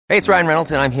Hey, it's Ryan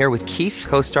Reynolds, and I'm here with Keith,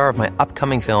 co-star of my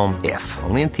upcoming film, If,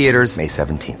 only in theaters May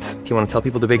 17th. Do you want to tell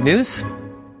people the big news?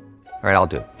 All right, I'll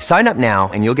do it. Sign up now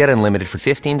and you'll get unlimited for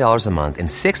 $15 a month and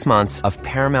 6 months of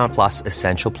Paramount Plus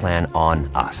Essential Plan on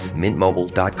us.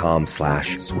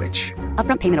 MintMobile.com/switch.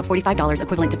 Upfront payment of $45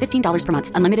 equivalent to $15 per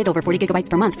month. Unlimited over 40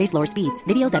 gigabytes per month. Face lower speeds.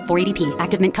 Videos at 480p.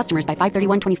 Active Mint customers by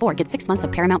 531.24 get 6 months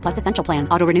of Paramount Plus Essential Plan.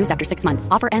 Auto renews after 6 months.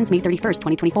 Offer ends May 31st,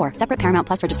 2024. Separate Paramount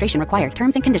Plus registration required.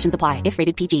 Terms and conditions apply if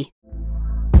rated PG.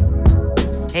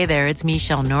 Hey there, it's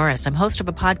Michelle Norris. I'm host of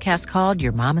a podcast called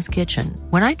Your Mama's Kitchen.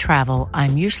 When I travel,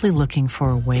 I'm usually looking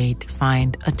for a way to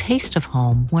find a taste of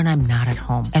home when I'm not at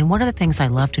home. And one of the things I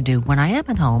love to do when I am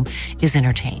at home is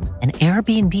entertain. And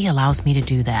Airbnb allows me to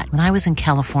do that. When I was in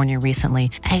California recently,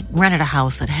 I rented a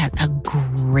house that had a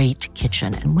great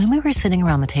kitchen. And when we were sitting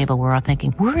around the table, we were all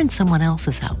thinking, we're in someone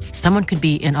else's house. Someone could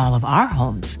be in all of our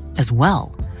homes as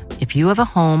well. If you have a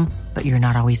home, but you're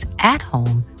not always at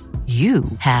home, you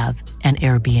have an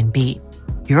Airbnb.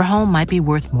 Your home might be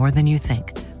worth more than you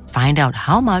think. Find out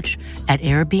how much at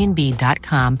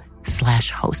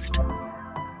airbnb.com/host.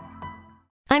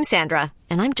 I'm Sandra,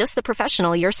 and I'm just the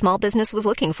professional your small business was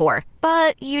looking for.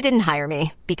 But you didn't hire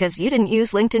me because you didn't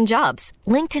use LinkedIn Jobs.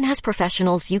 LinkedIn has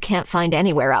professionals you can't find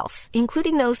anywhere else,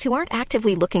 including those who aren't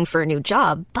actively looking for a new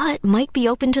job, but might be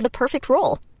open to the perfect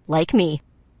role, like me.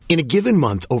 In a given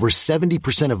month, over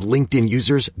 70% of LinkedIn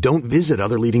users don't visit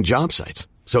other leading job sites.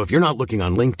 So if you're not looking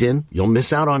on LinkedIn, you'll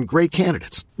miss out on great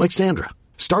candidates like Sandra.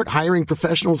 Start hiring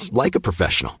professionals like a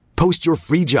professional. Post your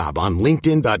free job on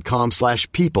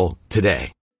linkedin.com/people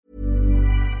today.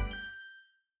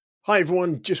 Hi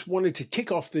everyone, just wanted to kick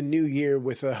off the new year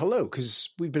with a hello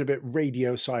because we've been a bit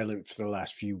radio silent for the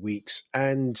last few weeks,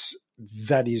 and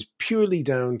that is purely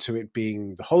down to it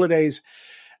being the holidays.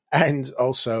 And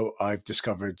also, I've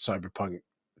discovered Cyberpunk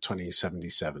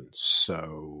 2077.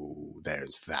 So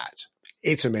there's that.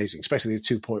 It's amazing, especially the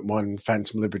 2.1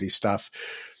 Phantom Liberty stuff.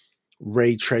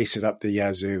 Ray trace it up the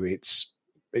yazoo. It's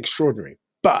extraordinary.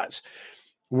 But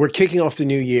we're kicking off the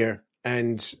new year,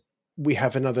 and we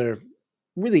have another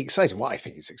really exciting, well, I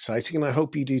think it's exciting, and I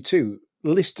hope you do too,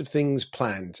 list of things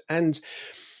planned. And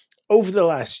over the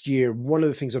last year, one of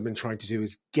the things I've been trying to do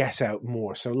is get out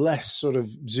more. So less sort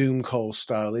of Zoom call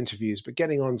style interviews, but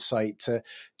getting on site to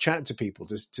chat to people,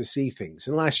 to see things.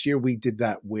 And last year we did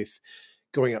that with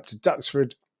going up to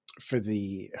Duxford for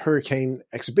the Hurricane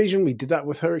exhibition. We did that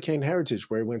with Hurricane Heritage,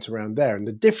 where I went around there. And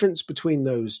the difference between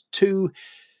those two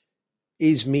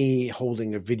is me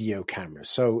holding a video camera.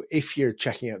 So if you're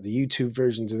checking out the YouTube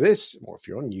versions of this, or if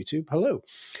you're on YouTube, hello.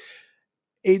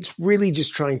 It's really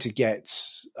just trying to get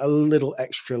a little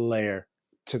extra layer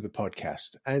to the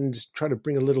podcast and try to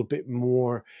bring a little bit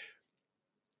more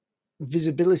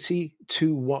visibility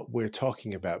to what we're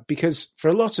talking about. Because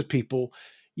for lots of people,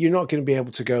 you're not going to be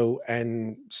able to go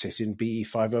and sit in BE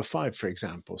 505, for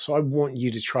example. So I want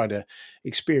you to try to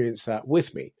experience that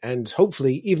with me. And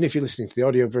hopefully, even if you're listening to the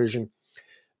audio version,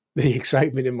 the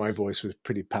excitement in my voice was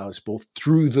pretty palatable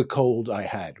through the cold I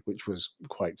had, which was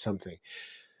quite something.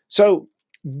 So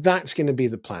that's going to be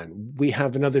the plan. We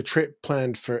have another trip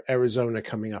planned for Arizona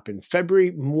coming up in February.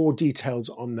 More details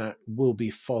on that will be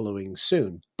following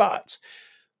soon. But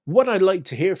what I'd like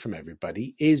to hear from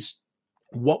everybody is,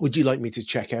 what would you like me to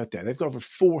check out there? They've got over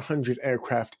 400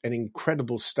 aircraft and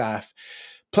incredible staff,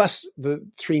 plus the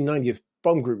 390th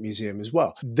Bomb Group Museum as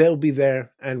well. They'll be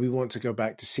there, and we want to go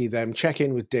back to see them, check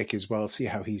in with Dick as well, see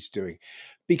how he's doing.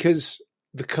 Because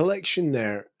the collection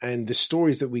there and the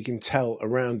stories that we can tell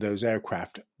around those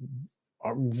aircraft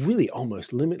are really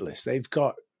almost limitless. They've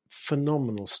got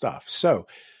phenomenal stuff. So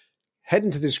head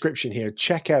into the description here,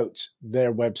 check out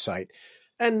their website,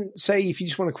 and say if you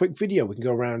just want a quick video, we can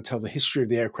go around and tell the history of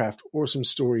the aircraft or some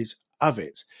stories of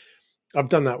it. I've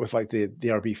done that with like the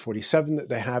RB-47 that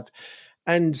they have.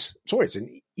 And sorry, it's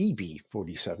an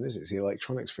EB-47, isn't it? It's the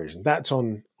electronics version. That's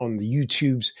on the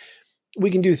YouTubes. We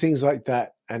can do things like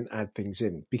that and add things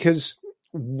in, because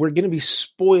we're going to be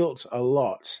spoilt a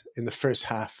lot in the first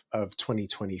half of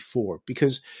 2024,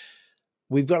 because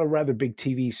we've got a rather big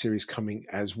TV series coming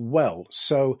as well.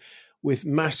 So with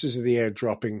Masters of the Air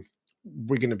dropping,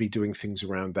 we're going to be doing things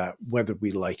around that, whether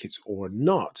we like it or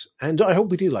not. And I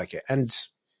hope we do like it. And,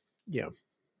 you know,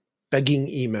 begging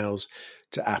emails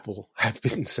to Apple have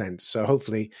been sent. So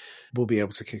hopefully we'll be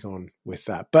able to kick on with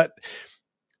that. But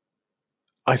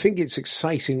I think it's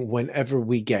exciting whenever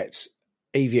we get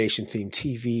aviation themed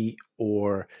TV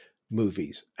or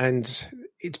movies. And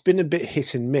it's been a bit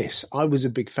hit and miss. I was a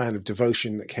big fan of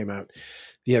Devotion that came out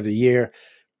the other year.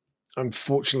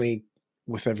 Unfortunately,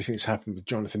 with everything that's happened with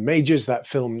Jonathan Majors, that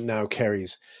film now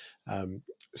carries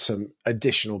some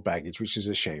additional baggage, which is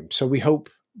a shame. So we hope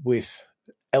with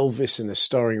Elvis in a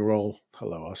starring role,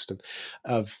 hello Austin,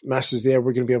 of Masters of the Air,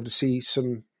 we're going to be able to see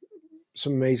some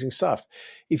amazing stuff.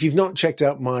 If you've not checked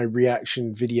out my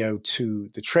reaction video to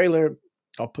the trailer,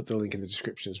 I'll put the link in the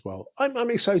description as well. I'm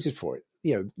excited for it.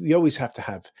 You know, you always have to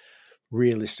have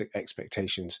realistic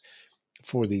expectations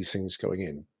for these things going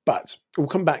in. But we'll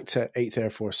come back to 8th Air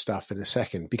Force stuff in a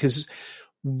second, because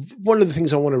one of the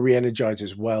things I want to re-energize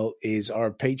as well is our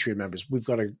Patreon members. We've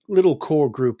got a little core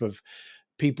group of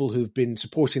people who've been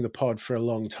supporting the pod for a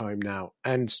long time now,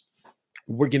 and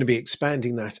we're going to be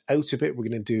expanding that out a bit. We're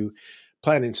going to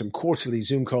planning some quarterly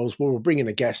Zoom calls where we'll bring in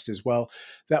a guest as well.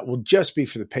 That will just be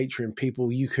for the Patreon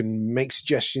people. You can make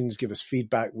suggestions, give us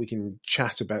feedback. We can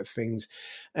chat about things,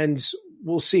 and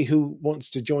we'll see who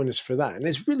wants to join us for that. And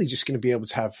it's really just going to be able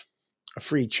to have a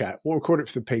free chat. We'll record it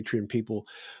for the Patreon people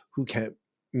who can't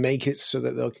make it so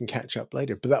that they can catch up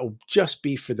later, but that will just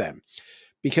be for them.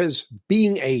 Because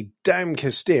being a damn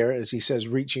Castere, as he says,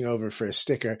 reaching over for a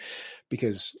sticker,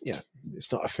 because, yeah,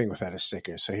 it's not a thing without a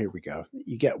sticker. So here we go.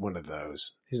 You get one of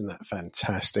those. Isn't that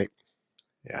fantastic?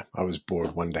 Yeah, I was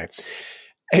bored one day.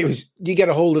 Anyways, you get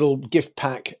a whole little gift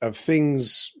pack of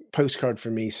things, postcard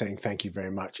from me saying thank you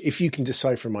very much. If you can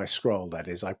decipher my scroll, that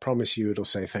is, I promise you it'll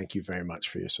say thank you very much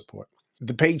for your support.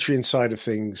 The Patreon side of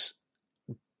things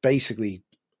basically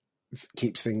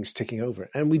keeps things ticking over.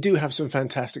 And we do have some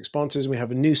fantastic sponsors. We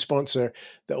have a new sponsor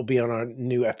that will be on our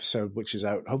new episode, which is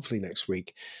out hopefully next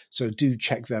week. So do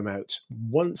check them out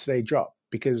once they drop,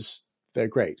 because they're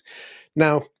great.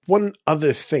 Now, one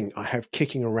other thing I have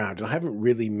kicking around, and I haven't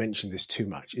really mentioned this too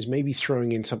much, is maybe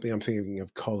throwing in something I'm thinking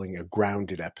of calling a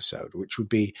grounded episode, which would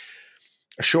be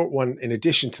a short one in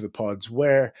addition to the pods,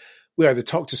 where we either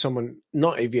talk to someone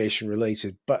not aviation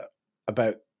related, but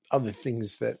about other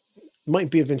things that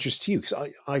might be of interest to you. Because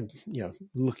I,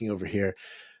 looking over here,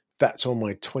 that's on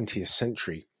my 20th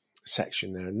century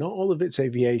section there. Not all of it's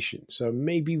aviation. So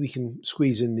maybe we can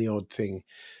squeeze in the odd thing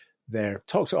there.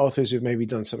 Talk to authors who've maybe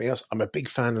done something else. I'm a big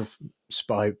fan of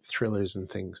spy thrillers and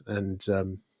things. And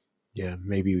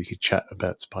maybe we could chat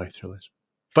about spy thrillers.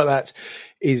 But that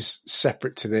is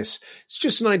separate to this. It's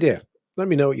just an idea. Let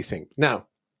me know what you think. Now,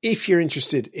 if you're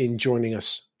interested in joining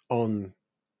us on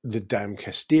the Damn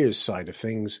Castere's side of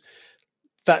things,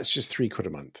 that's just £3 a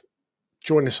month.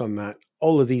 Join us on that.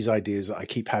 All of these ideas that I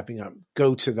keep having up,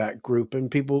 go to that group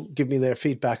and people give me their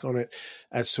feedback on it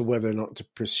as to whether or not to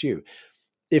pursue.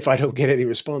 If I don't get any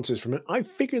responses from it, I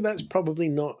figure that's probably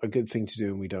not a good thing to do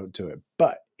and we don't do it.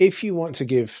 But if you want to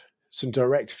give some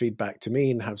direct feedback to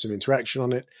me and have some interaction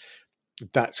on it,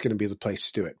 that's going to be the place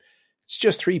to do it. It's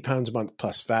just £3 a month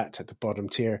plus VAT at the bottom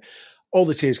tier. All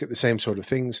the tiers get the same sort of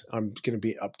things. I'm going to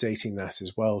be updating that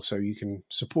as well, so you can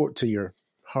support to your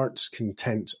heart's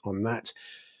content on that.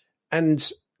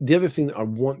 And the other thing that I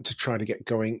want to try to get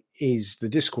going is the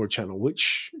Discord channel,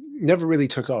 which never really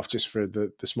took off just for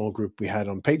the small group we had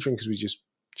on Patreon, because we just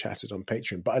chatted on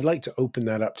Patreon. But I'd like to open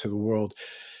that up to the world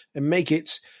and make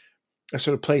it a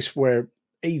sort of place where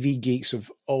AV geeks of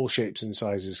all shapes and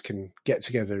sizes can get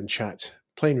together and chat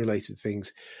plane-related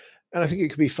things. And I think it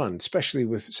could be fun, especially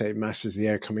with, say, Masters of the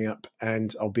Air coming up,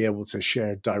 and I'll be able to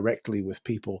share directly with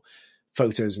people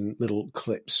photos and little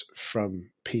clips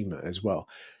from Pima as well,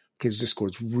 because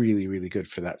Discord's really, really good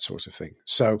for that sort of thing.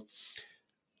 So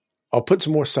I'll put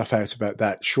some more stuff out about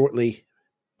that shortly,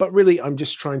 but really I'm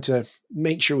just trying to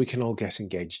make sure we can all get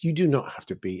engaged. You do not have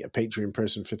to be a Patreon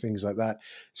person for things like that.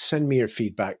 Send me your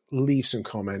feedback, leave some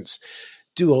comments,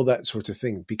 do all that sort of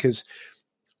thing, because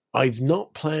I've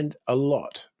not planned a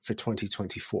lot for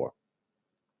 2024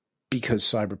 because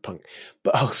Cyberpunk,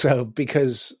 but also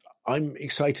because I'm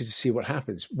excited to see what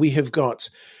happens. We have got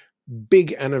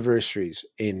big anniversaries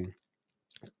in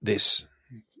this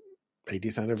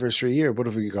 80th anniversary year. What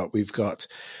have we got? We've got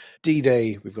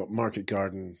D-Day, we've got Market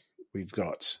Garden, we've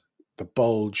got the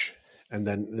Bulge, and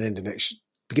then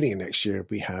beginning of next year,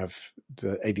 we have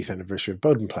the 80th anniversary of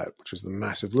Bodenplatte, which was the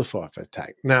massive Luftwaffe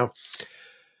attack. Now,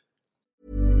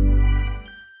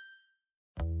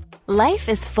 life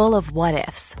is full of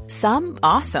what-ifs. Some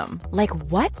awesome, like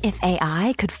what if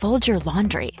AI could fold your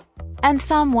laundry? And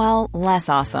some, well, less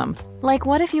awesome, like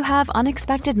what if you have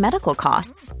unexpected medical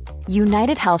costs?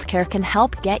 United Healthcare can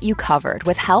help get you covered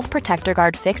with Health Protector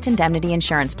Guard fixed indemnity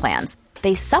insurance plans.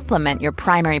 They supplement your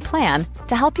primary plan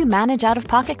to help you manage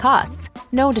out-of-pocket costs.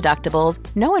 No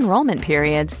deductibles, no enrollment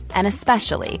periods, and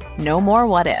especially no more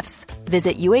what-ifs.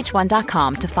 Visit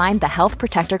UH1.com to find the Health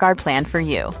Protector Guard plan for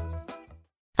you.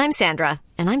 I'm Sandra,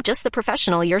 and I'm just the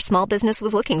professional your small business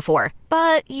was looking for.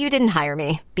 But you didn't hire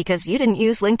me because you didn't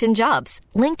use LinkedIn Jobs.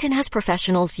 LinkedIn has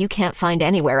professionals you can't find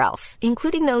anywhere else,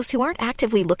 including those who aren't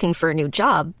actively looking for a new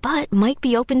job, but might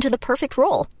be open to the perfect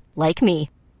role, like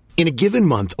me. In a given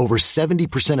month, over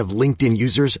 70% of LinkedIn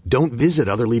users don't visit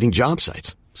other leading job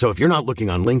sites. So if you're not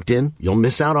looking on LinkedIn, you'll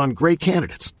miss out on great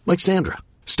candidates like Sandra.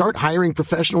 Start hiring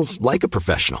professionals like a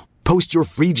professional. Post your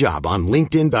free job on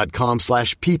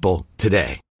linkedin.com/people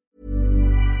today.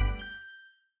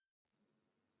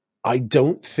 I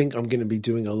don't think I'm going to be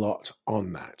doing a lot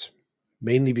on that,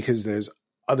 mainly because there's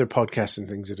other podcasts and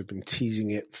things that have been teasing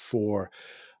it for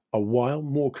a while,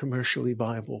 more commercially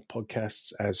viable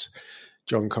podcasts, as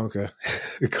John Conker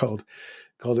called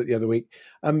it the other week.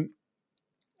 And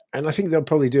I think they'll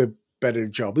probably do a better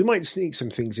job. We might sneak some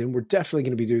things in. We're definitely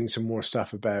going to be doing some more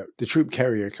stuff about the Troop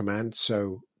Carrier Command,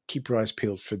 so keep your eyes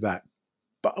peeled for that.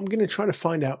 But I'm going to try to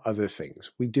find out other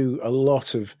things. We do a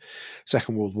lot of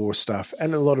Second World War stuff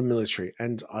and a lot of military,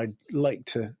 and I'd like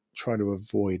to try to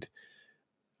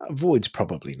avoid's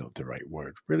probably not the right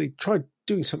word, really try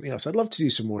doing something else. I'd love to do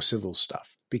some more civil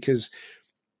stuff because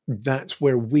that's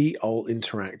where we all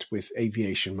interact with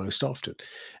aviation most often.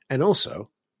 And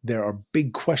also, there are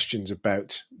big questions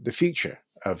about the future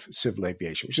of civil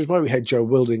aviation, which is why we had Joe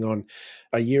Wilding on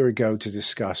a year ago to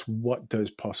discuss what those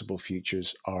possible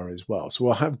futures are as well. So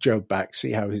we'll have Joe back,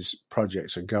 see how his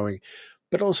projects are going,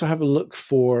 but also have a look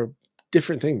for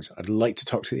different things. I'd like to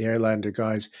talk to the Airlander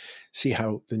guys, see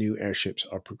how the new airships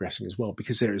are progressing as well,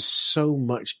 because there is so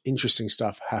much interesting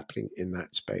stuff happening in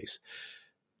that space.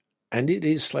 And it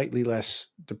is slightly less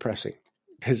depressing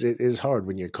because it is hard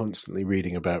when you're constantly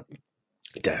reading about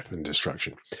death and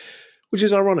destruction, which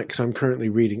is ironic because I'm currently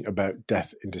reading about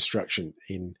death and destruction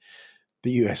in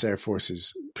the US Air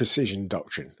Force's precision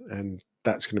doctrine. And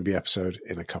that's going to be episode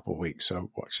in a couple of weeks.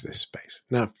 So watch this space.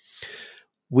 Now,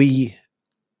 we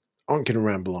aren't going to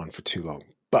ramble on for too long,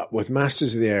 but with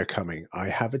Masters of the Air coming, I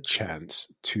have a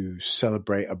chance to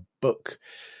celebrate a book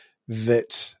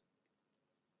that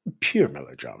pure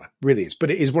melodrama, really is.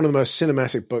 But it is one of the most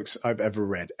cinematic books I've ever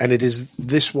read. And it is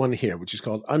this one here, which is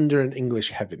called Under an English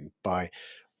Heaven by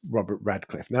Robert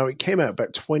Radcliffe. Now, it came out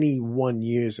about 21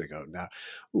 years ago now.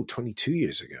 22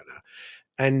 years ago now.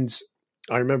 And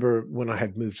I remember when I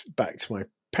had moved back to my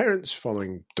parents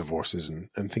following divorces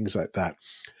and things like that,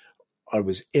 I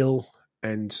was ill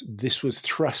and this was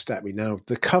thrust at me. Now,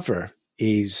 the cover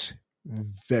is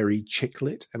very chick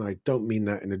lit, and I don't mean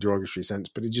that in a derogatory sense,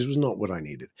 but it just was not what I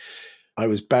needed. I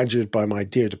was badgered by my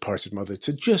dear departed mother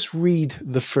to just read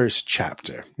the first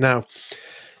chapter. Now,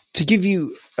 to give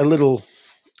you a little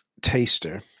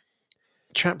taster,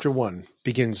 chapter 1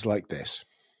 begins like this.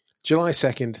 July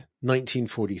 2nd,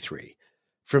 1943.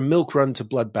 From milk run to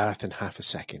bloodbath in half a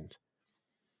second.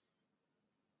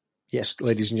 Yes,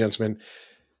 ladies and gentlemen,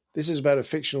 this is about a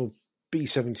fictional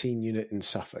B-17 unit in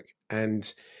Suffolk,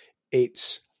 and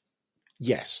it's,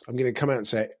 yes, I'm going to come out and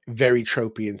say very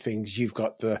tropey and things. You've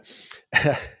got the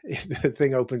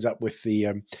thing opens up with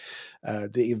the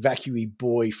evacuee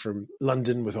boy from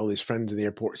London with all his friends in the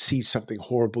airport sees something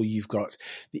horrible. You've got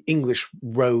the English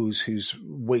Rose who's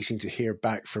waiting to hear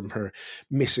back from her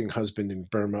missing husband in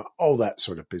Burma, all that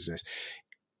sort of business.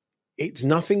 It's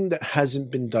nothing that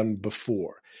hasn't been done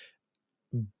before,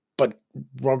 but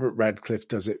Robert Radcliffe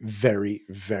does it very,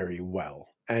 very well.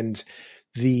 And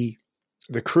the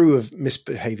crew of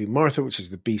Misbehaving Martha, which is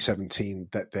the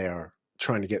B-17 that they are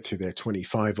trying to get through their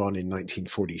 25 on in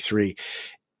 1943,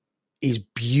 is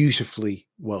beautifully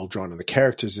well drawn, and the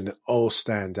characters in it all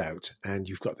stand out. And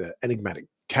you've got the enigmatic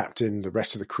captain, the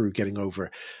rest of the crew getting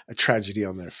over a tragedy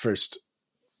on their first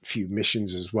few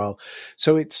missions as well.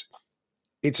 So it's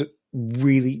a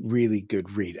really, really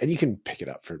good read, and you can pick it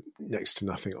up for next to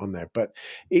nothing on there, but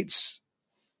it's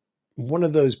one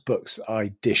of those books that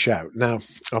I dish out. Now,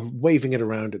 I'm waving it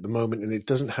around at the moment, and it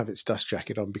doesn't have its dust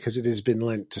jacket on because it has been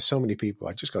lent to so many people.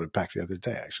 I just got it back the other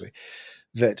day, actually,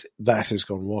 that has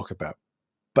gone walkabout.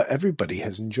 But everybody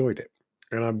has enjoyed it,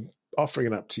 and I'm offering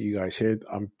it up to you guys here.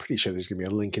 I'm pretty sure there's going to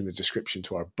be a link in the description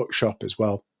to our bookshop as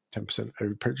well. 10%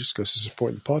 every purchase goes to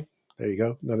support the pod. There you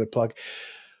go, another plug.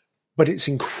 But it's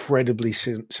incredibly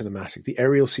cinematic. The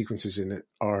aerial sequences in it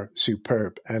are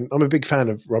superb. And I'm a big fan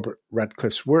of Robert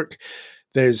Radcliffe's work.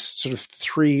 There's sort of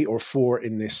 3 or 4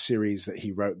 in this series that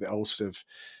he wrote that all sort of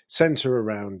center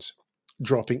around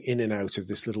dropping in and out of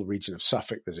this little region of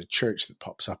Suffolk. There's a church that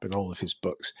pops up in all of his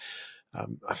books.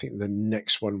 I think the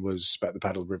next one was about the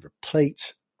Battle of River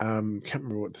Plate. Can't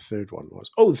remember what the third one was.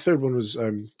 Oh, the third one was,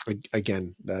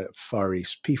 again, the Far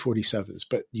East, P-47s.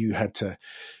 But you had to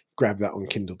grab that on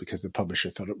Kindle because the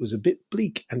publisher thought it was a bit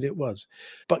bleak, and it was.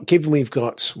 But given we've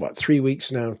got, 3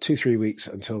 weeks now, 2-3 weeks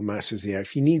until Masters of the Air,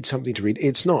 if you need something to read,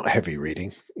 it's not heavy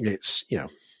reading. It's,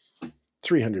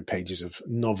 300 pages of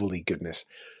novelty goodness.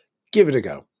 Give it a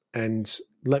go and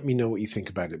let me know what you think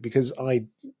about it, because I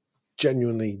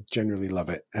genuinely love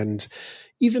it. And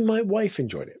even my wife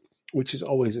enjoyed it, which is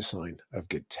always a sign of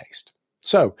good taste.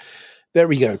 So there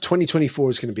we go. 2024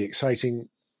 is going to be exciting.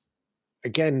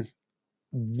 Again,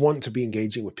 want to be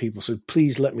engaging with people. So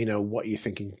please let me know what you're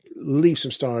thinking. Leave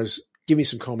some stars. Give me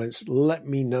some comments. Let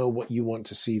me know what you want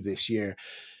to see this year.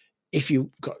 If you've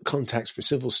got contacts for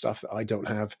civil stuff that I don't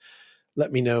have,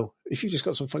 let me know. If you've just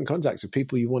got some fun contacts of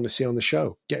people you want to see on the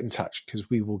show, get in touch, because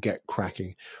we will get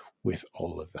cracking with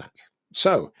all of that.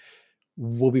 So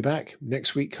we'll be back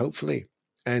next week, hopefully.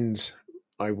 And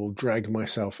I will drag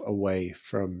myself away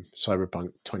from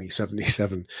Cyberpunk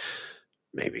 2077.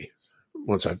 Maybe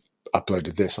once I've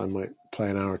uploaded this, I might play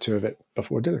an hour or two of it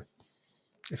before dinner,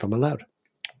 if I'm allowed.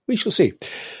 We shall see.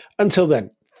 Until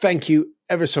then, thank you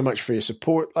ever so much for your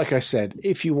support. Like I said,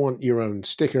 if you want your own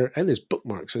sticker, and there's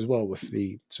bookmarks as well with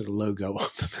the sort of logo on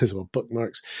them as well,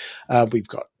 bookmarks. We've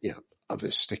got,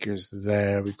 other stickers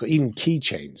there. We've got even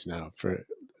keychains now for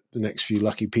the next few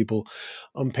lucky people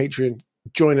on Patreon.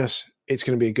 Join us. It's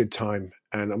going to be a good time.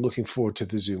 And I'm looking forward to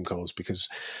the Zoom calls, because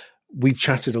we've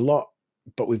chatted a lot,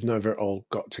 but we've never all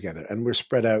got together. And we're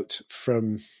spread out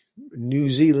from New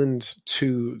Zealand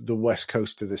to the west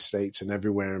coast of the States and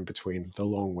everywhere in between, the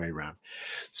long way round.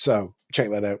 So check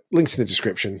that out. Links in the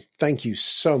description. Thank you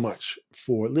so much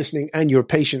for listening and your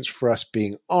patience for us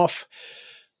being off.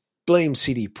 Blame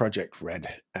CD Projekt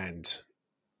Red and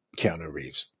Keanu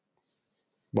Reeves.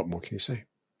 What more can you say?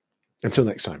 Until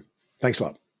next time. Thanks a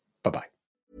lot. Bye-bye.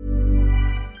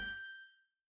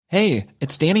 Hey,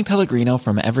 it's Danny Pellegrino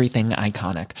from Everything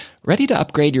Iconic. Ready to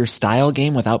upgrade your style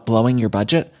game without blowing your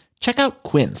budget? Check out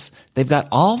Quince. They've got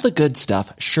all the good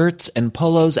stuff, shirts and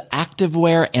polos,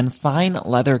 activewear, and fine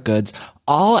leather goods,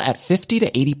 all at 50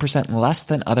 to 80% less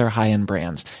than other high-end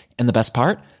brands. And the best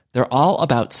part? They're all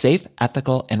about safe,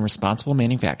 ethical, and responsible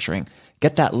manufacturing.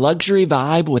 Get that luxury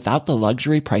vibe without the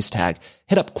luxury price tag.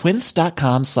 Hit up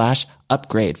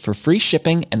quince.com/upgrade for free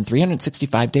shipping and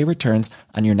 365-day returns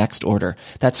on your next order.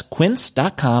 That's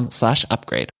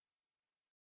quince.com/upgrade.